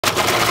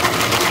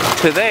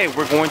Today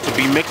we're going to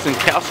be mixing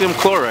calcium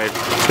chloride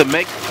to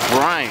make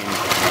brine.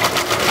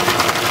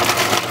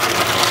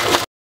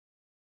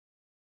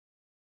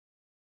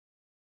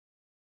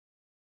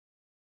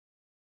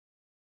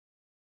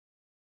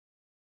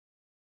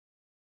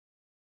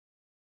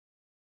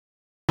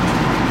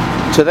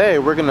 Today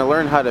we're going to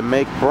learn how to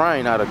make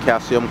brine out of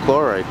calcium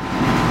chloride.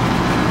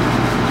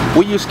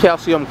 We use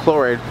calcium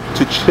chloride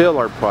to chill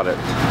our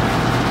product.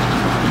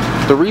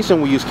 The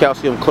reason we use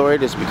calcium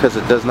chloride is because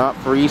it does not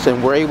freeze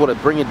and we're able to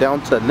bring it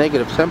down to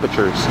negative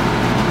temperatures.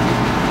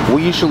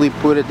 We usually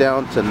put it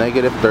down to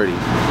 -30.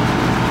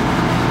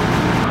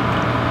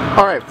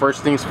 Alright,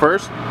 first things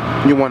first,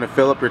 you want to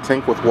fill up your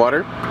tank with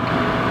water.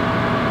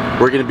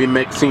 We're going to be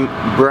mixing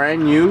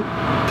brand new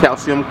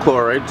calcium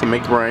chloride to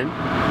make brine.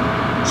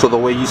 So the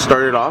way you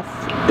start it off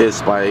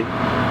is by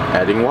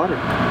adding water.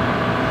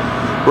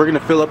 We're going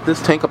to fill up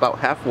this tank about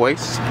halfway.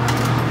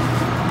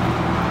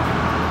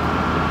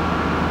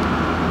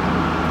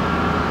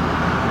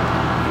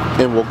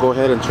 And we'll go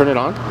ahead and turn it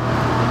on.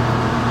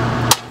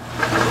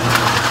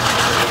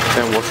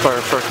 And we'll start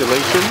our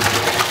circulation.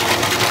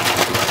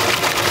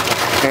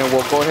 And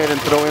we'll go ahead and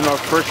throw in our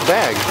first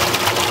bag.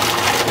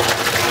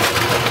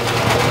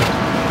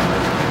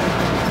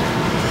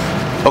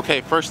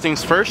 Okay, first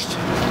things first,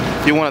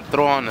 you want to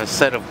throw on a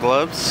set of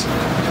gloves.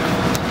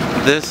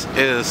 This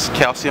is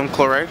calcium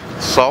chloride,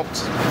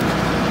 salt.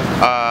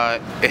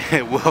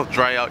 It will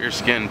dry out your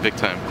skin big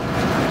time.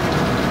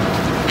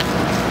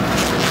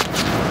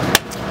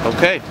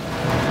 Okay.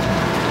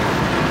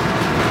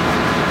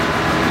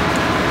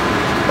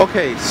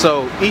 Okay,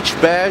 so each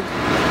bag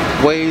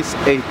weighs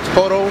a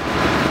total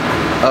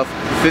of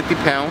 50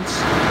 pounds.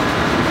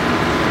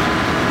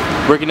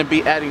 We're going to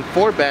be adding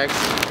 4 bags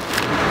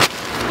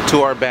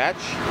to our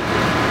batch.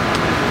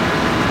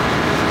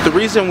 The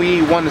reason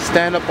we want to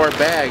stand up our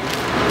bag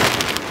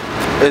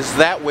is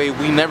that way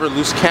we never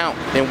lose count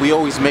and we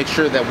always make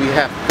sure that we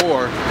have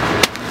 4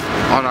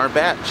 on our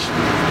batch.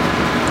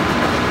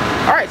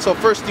 Alright, so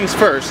first things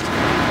first,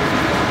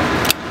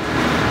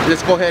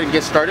 let's go ahead and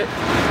get started.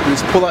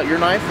 Just pull out your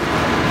knife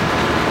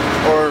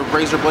or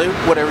razor blade,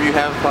 whatever you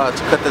have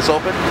to cut this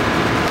open.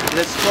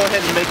 Let's go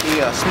ahead and make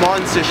a small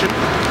incision,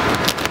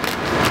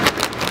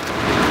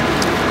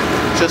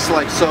 just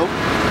like so.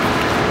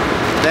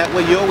 That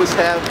way you always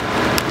have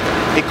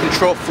a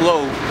controlled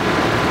flow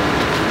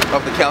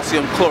of the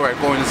calcium chloride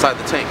going inside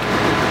the tank.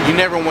 You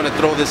never want to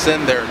throw this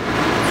in there,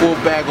 full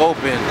bag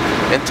open,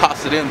 and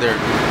toss it in there,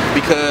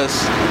 because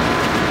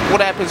what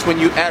happens when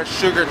you add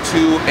sugar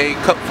to a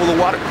cup full of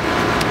water?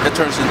 It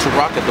turns into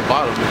rock at the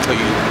bottom until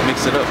you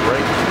mix it up,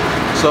 right?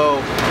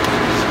 So,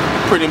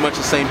 pretty much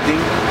the same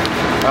thing.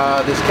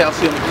 This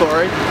calcium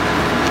chloride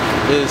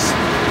is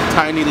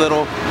tiny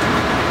little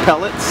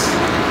pellets.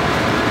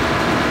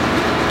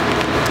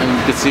 And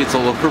you can see it's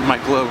all over my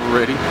glove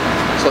already.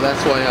 So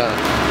that's why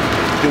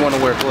you want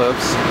to wear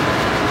gloves.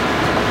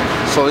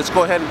 So let's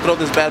go ahead and throw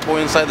this bad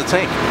boy inside the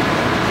tank.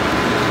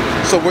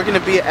 So we're going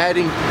to be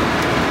adding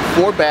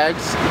 4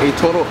 bags, a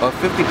total of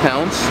 50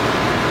 pounds,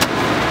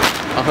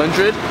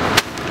 100,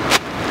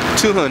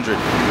 200.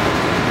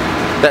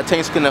 That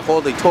tank's going to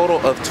hold a total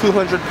of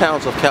 200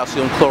 pounds of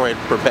calcium chloride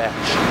per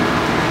batch.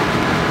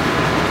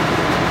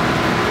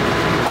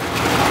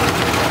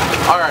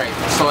 Alright,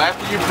 so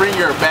after you bring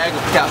your bag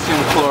of calcium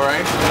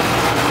chloride,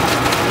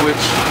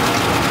 which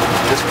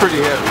is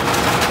pretty heavy,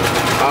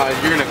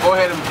 you're going to go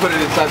ahead and put it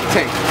inside the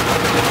tank.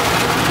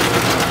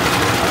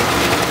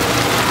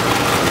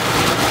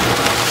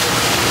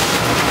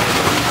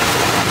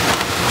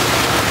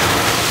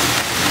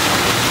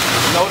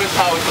 Notice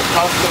how it's a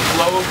constant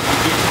flow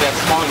due to that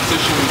small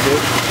incision we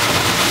did.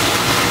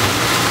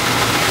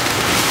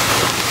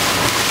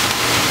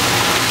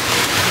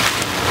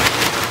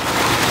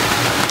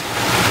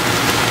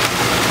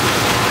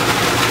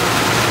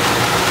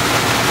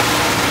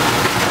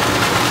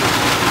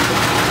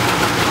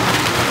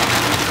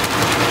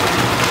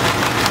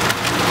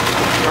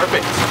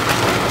 Perfect.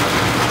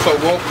 So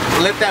we'll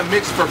let that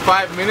mix for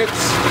 5 minutes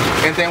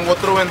and then we'll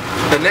throw in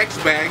the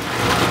next bag.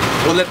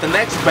 We'll let the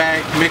next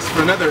bag mix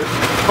for another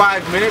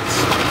 5 minutes.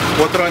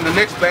 We'll throw in the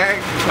next bag,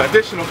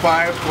 additional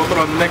 5. We'll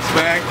throw in the next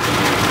bag,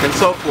 and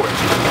so forth.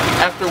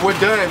 After we're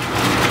done,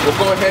 we'll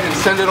go ahead and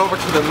send it over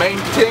to the main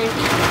tank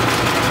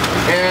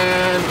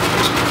and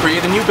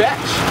create a new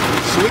batch.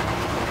 Sweet.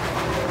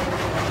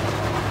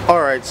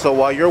 Alright, so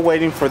while you're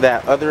waiting for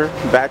that other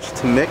batch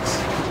to mix,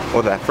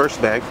 or that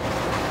first bag,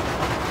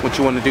 what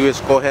you want to do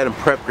is go ahead and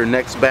prep your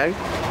next bag.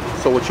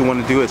 So what you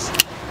want to do is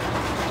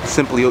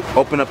simply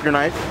open up your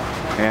knife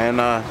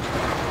and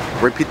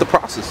repeat the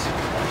process.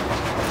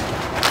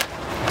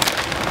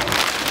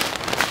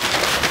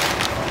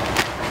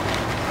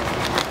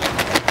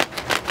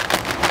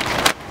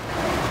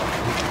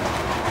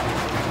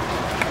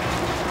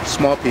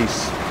 Small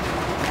piece.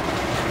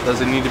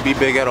 Doesn't need to be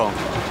big at all.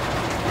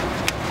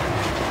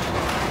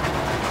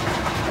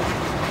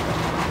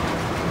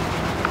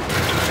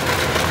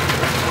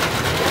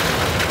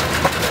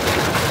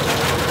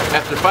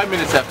 After 5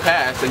 minutes have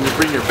passed and you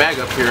bring your bag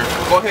up here,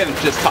 go ahead and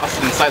just toss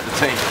it inside the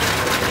tank.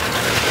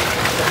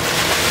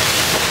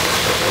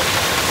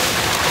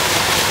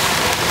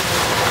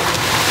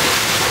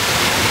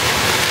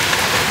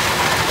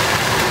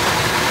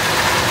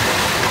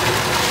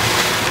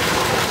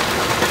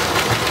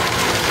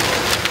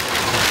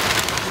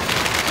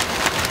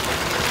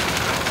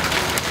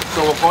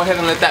 so we'll go ahead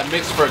and let that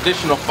mix for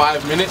additional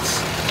 5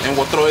 minutes, and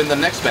we'll throw in the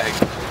next bag.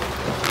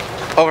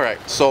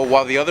 Alright, so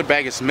while the other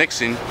bag is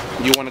mixing,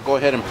 you want to go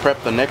ahead and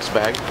prep the next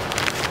bag.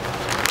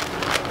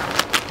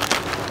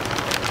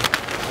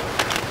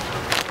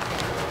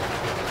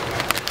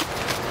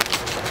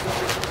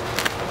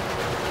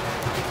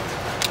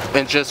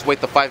 And just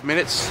wait the 5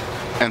 minutes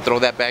and throw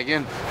that bag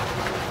in.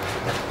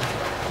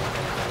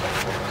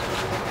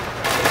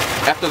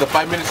 After the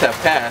 5 minutes have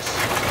passed,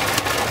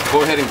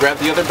 go ahead and grab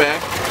the other bag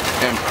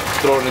and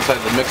throw it inside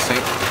the mix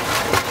tank.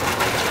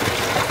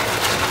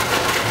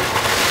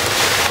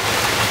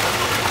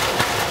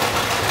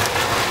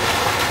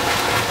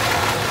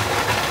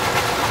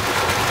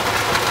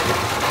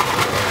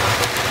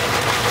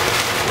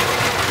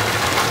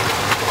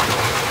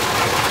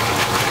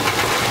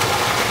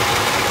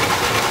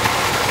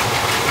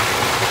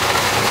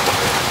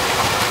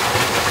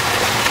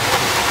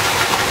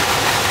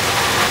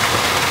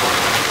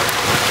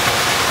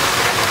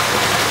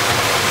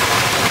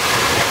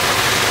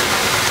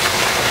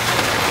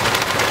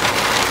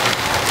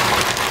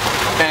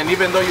 And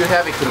even though you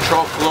have a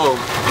controlled flow,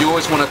 you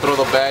always want to throw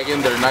the bag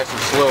in there nice and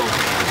slow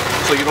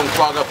so you don't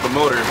clog up the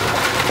motor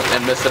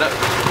and mess it up.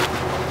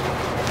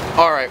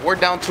 Alright, we're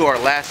down to our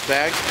last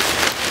bag.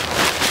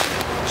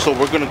 So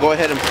we're going to go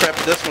ahead and prep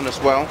this one as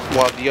well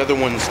while the other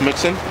one's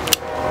mixing.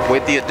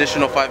 Wait the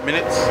additional 5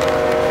 minutes.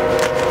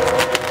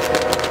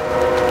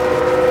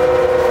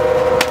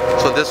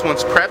 So this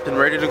one's prepped and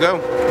ready to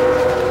go.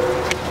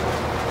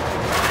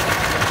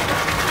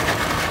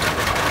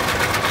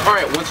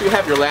 Alright, once you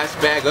have your last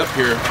bag up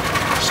here,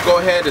 just go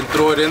ahead and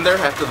throw it in there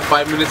after the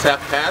 5 minutes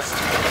have passed.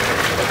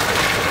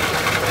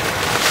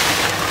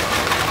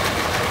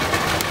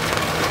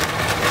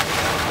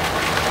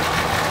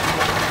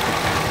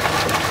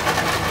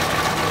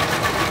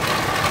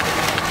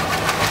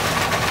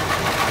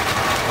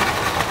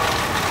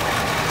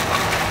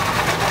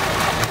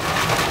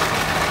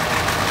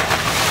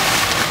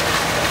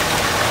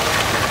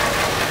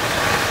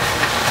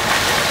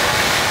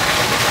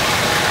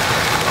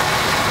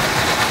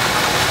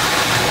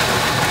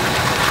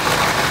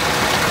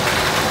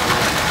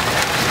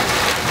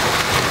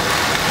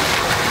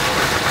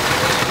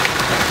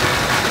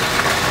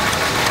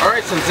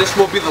 Alright, since this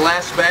will be the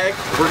last bag,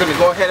 we're going to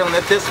go ahead and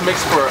let this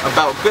mix for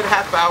about a good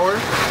half hour,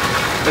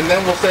 and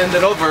then we'll send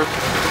it over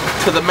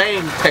to the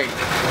main tank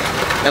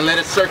and let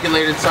it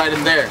circulate inside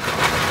in there.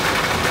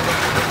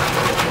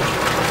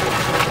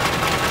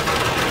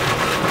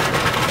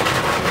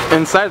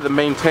 Inside the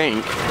main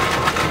tank,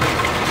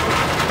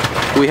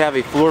 we have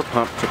a floor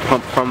pump to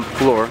pump from the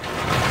floor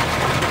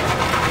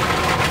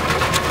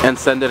and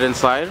send it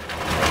inside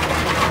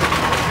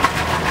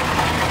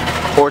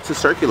or to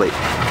circulate.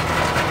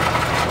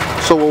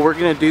 So what we're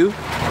going to do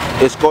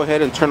is go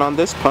ahead and turn on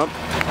this pump,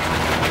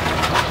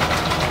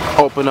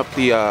 open up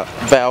the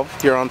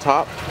valve here on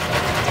top,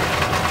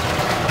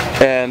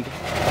 and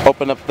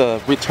open up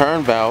the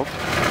return valve,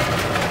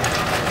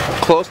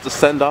 close the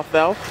send-off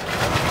valve,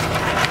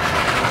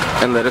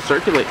 and let it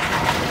circulate.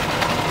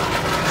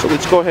 So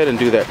let's go ahead and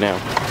do that now.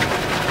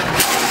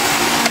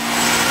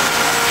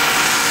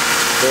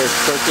 There's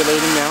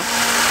circulating now.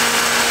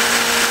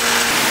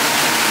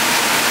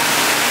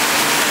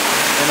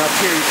 And up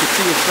here you can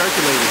see it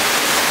circulating.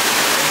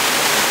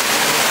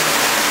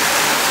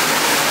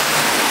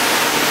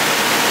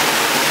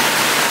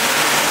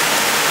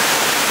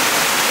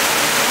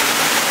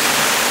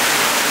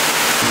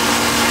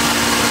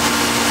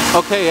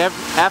 Okay,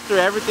 after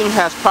everything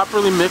has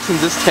properly mixed in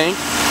this tank,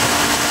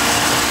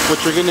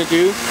 what you're going to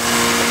do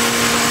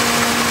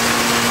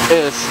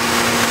is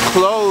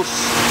close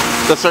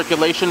the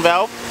circulation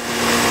valve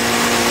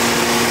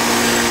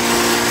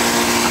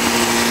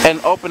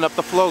and open up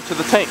the flow to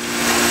the tank.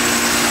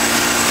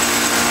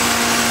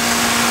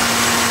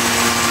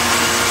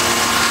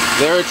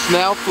 There it's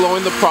now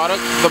flowing the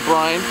product, the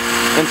brine,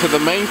 into the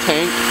main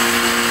tank.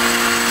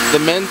 The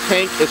main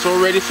tank is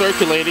already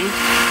circulating,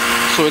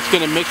 so it's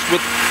going to mix with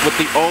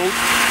the old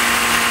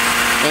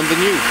and the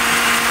new.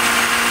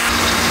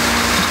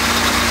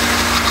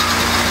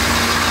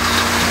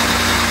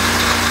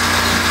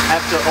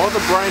 After all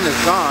the brine is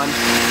gone,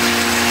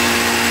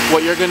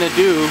 what you're going to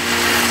do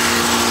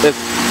is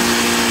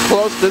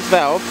close this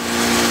valve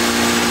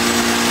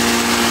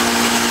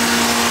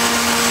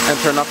and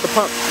turn off the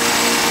pump.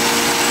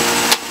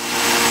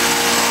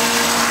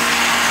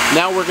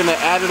 Now we're going to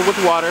add it with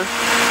water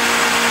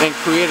and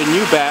create a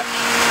new batch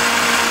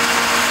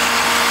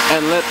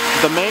and let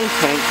the main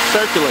tank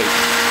circulate.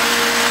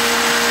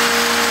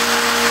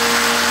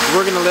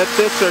 We're going to let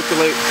this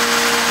circulate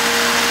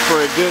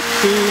for a good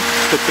 2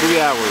 to 3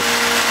 hours.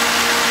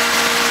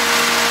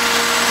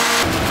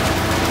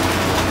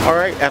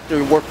 Alright,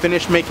 after we're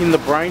finished making the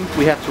brine,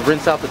 we have to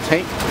rinse out the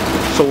tank.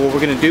 So what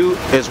we're going to do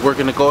is we're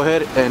going to go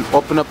ahead and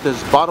open up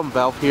this bottom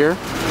valve here.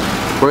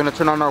 We're going to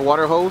turn on our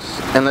water hose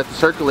and let the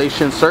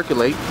circulation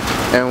circulate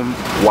and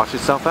wash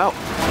itself out.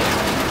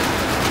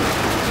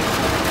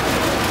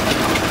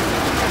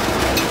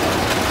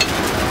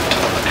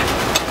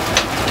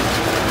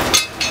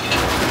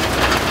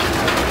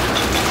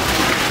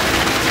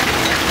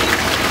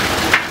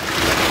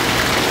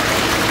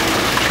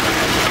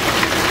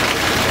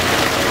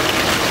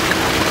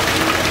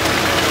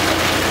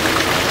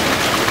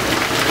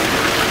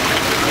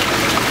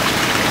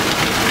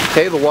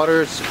 Okay, the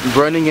water is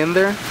running in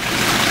there.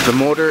 The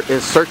motor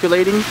is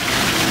circulating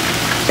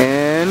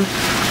and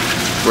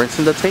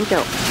rinsing the tank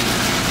out.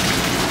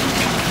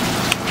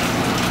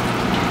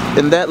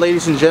 And that,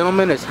 ladies and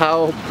gentlemen, is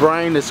how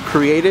brine is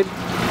created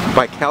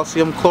by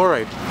calcium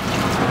chloride.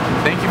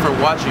 Thank you for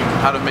watching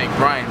how to make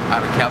brine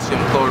out of calcium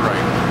chloride.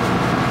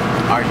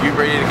 Are you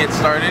ready to get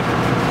started?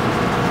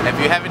 If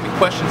you have any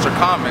questions or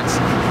comments,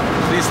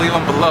 please leave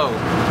them below.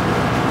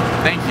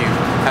 Thank you.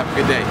 Have a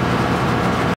good day.